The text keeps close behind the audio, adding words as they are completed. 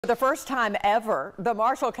For the first time ever, the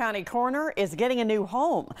Marshall County coroner is getting a new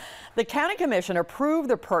home. The county commission approved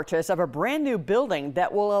the purchase of a brand new building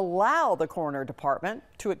that will allow the coroner department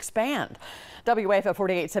to expand. WAFF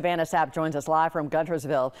 48 Savannah Sapp joins us live from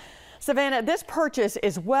Guntersville. Savannah, this purchase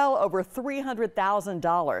is well over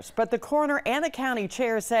 $300,000, but the coroner and the county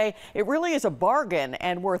chair say it really is a bargain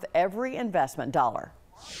and worth every investment dollar.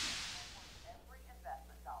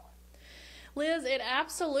 Liz, it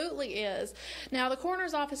absolutely is. Now, the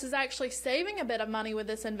coroner's office is actually saving a bit of money with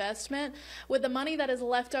this investment. With the money that is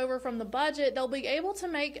left over from the budget, they'll be able to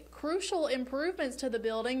make crucial improvements to the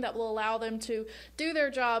building that will allow them to do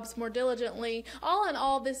their jobs more diligently. All in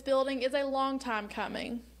all, this building is a long time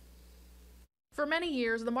coming. For many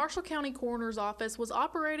years, the Marshall County Coroner's Office was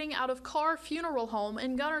operating out of Carr Funeral Home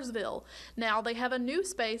in Guntersville. Now they have a new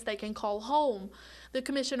space they can call home. The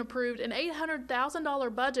commission approved an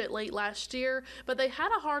 $800,000 budget late last year, but they had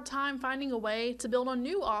a hard time finding a way to build a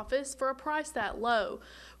new office for a price that low.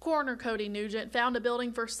 Coroner Cody Nugent found a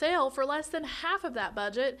building for sale for less than half of that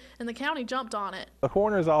budget, and the county jumped on it. The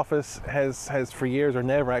coroner's office has for years or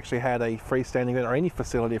never actually had a freestanding or any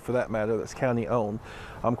facility for that matter that's county owned.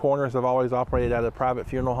 Coroners have always operated out of private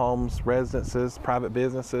funeral homes, residences, private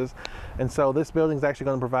businesses, and so this building is actually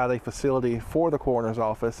going to provide a facility for the coroner's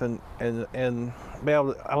office and be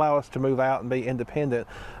able to allow us to move out and be independent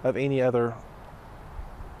of any other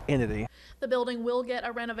entity. The building will get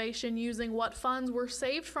a renovation using what funds were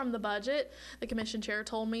saved from the budget. The commission chair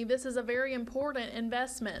told me this is a very important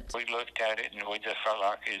investment. We looked at it and we just felt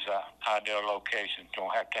like it's an ideal location.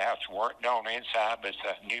 Don't have to have some work done inside, but it's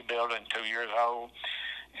a new building, 2 years old,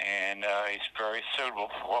 and it's very suitable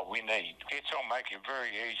for what we need. It's going to make it very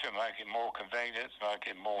easy, make it more convenient, make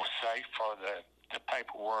it more safe for the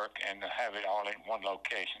paperwork, and to have it all in one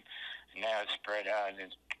location. And now it's spread out in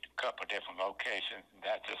a couple of different locations.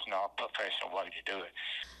 That's just not a professional way to do it.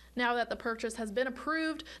 Now that the purchase has been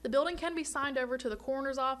approved, the building can be signed over to the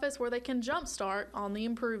coroner's office where they can jumpstart on the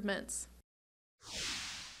improvements.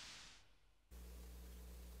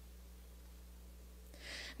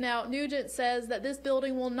 Now, Nugent says that this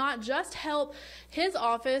building will not just help his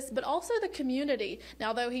office, but also the community.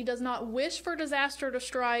 Now, though he does not wish for disaster to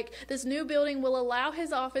strike, this new building will allow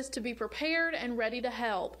his office to be prepared and ready to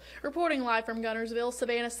help. Reporting live from Guntersville,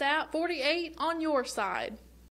 Savannah Sapp, 48 on your side.